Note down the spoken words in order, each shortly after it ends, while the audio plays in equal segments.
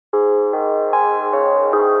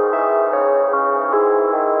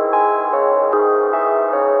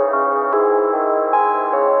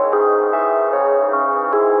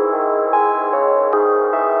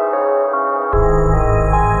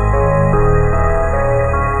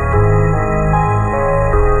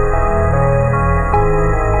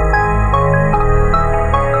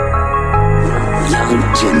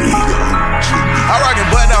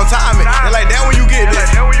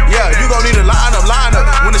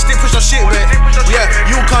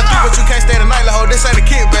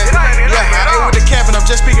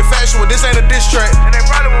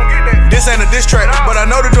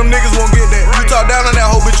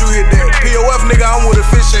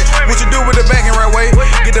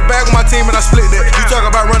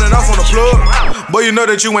plug. Boy, you know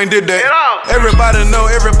that you ain't did that. Everybody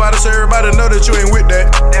know that you ain't with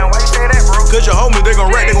that. Damn, why you say that, bro? Cause your homies, they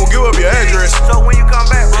gon' rat, they gon' give up your address. So when you come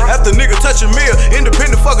back, bro? After nigga touch a meal,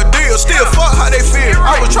 independent fuck a deal. Still fuck how they feel.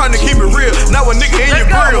 I was trying to keep it real. Now a nigga in your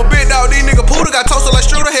grill. Big dog, these nigga poodle got toasted like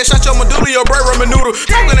strudel. Head shot your medulla, your bread ramen noodle.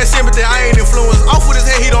 Talking that sympathy, I ain't influenced. Off with his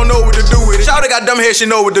head, he don't know what to do with it. Shawty got dumb head, she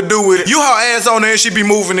know what to do with it. You her ass on her and she be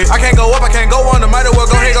moving it. I can't go up, I can't go under. Might as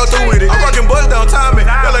well go ahead, go through with it. I'm working buzz down timing.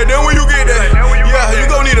 They're like, then when you get that, yeah, you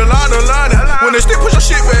gon' need a line. When they still push your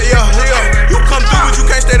shit back, yeah. You come through it, you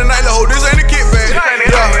can't stay the night, like, oh, this ain't a kickback.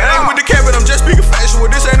 Yeah, I ain't with the cabin, I'm just speaking factual.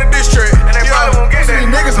 This ain't a diss track. These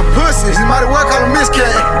niggas are pussies, you might as well call them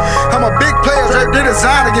miscat. I'm a big player, Drake did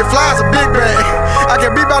design to get flies a big bag. I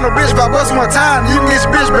can't be by no bitch, if I bust one time, you can get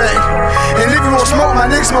your bitch back. And if you want smoke, my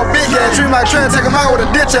niggas smoke big gas. Treat my train, take him out with a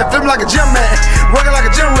ditch at, flip like a gym man. Working like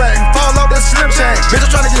a gym rat, fall off, that's a slim chain. Bitch,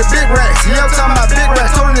 I'm trying to get big racks. Yeah, I'm talking about big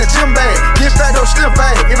racks, told in the gym bag. Get fat, no slim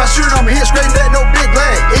fag. If I shoot it, I'ma hit straight back, no big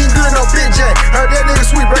lag. Eating good, no big jack. Heard that nigga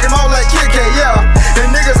sweet, break him all like Kit Kat, yeah. And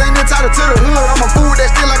niggas ain't entitled to the hood. I'm a fool that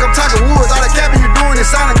still like I'm talking woods. All that capping you doing is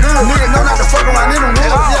sounding good. Niggas know not to fuck around in the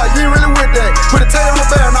woods. Yeah, you ain't really with that. Put a tail on the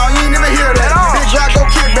barrel, now you ain't never hear that. Big drop, go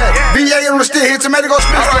kick back. VA on the stick, hit tomato, go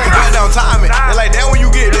spit back. Down timing. They like that when you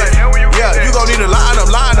get that. Yeah, you gon' need a line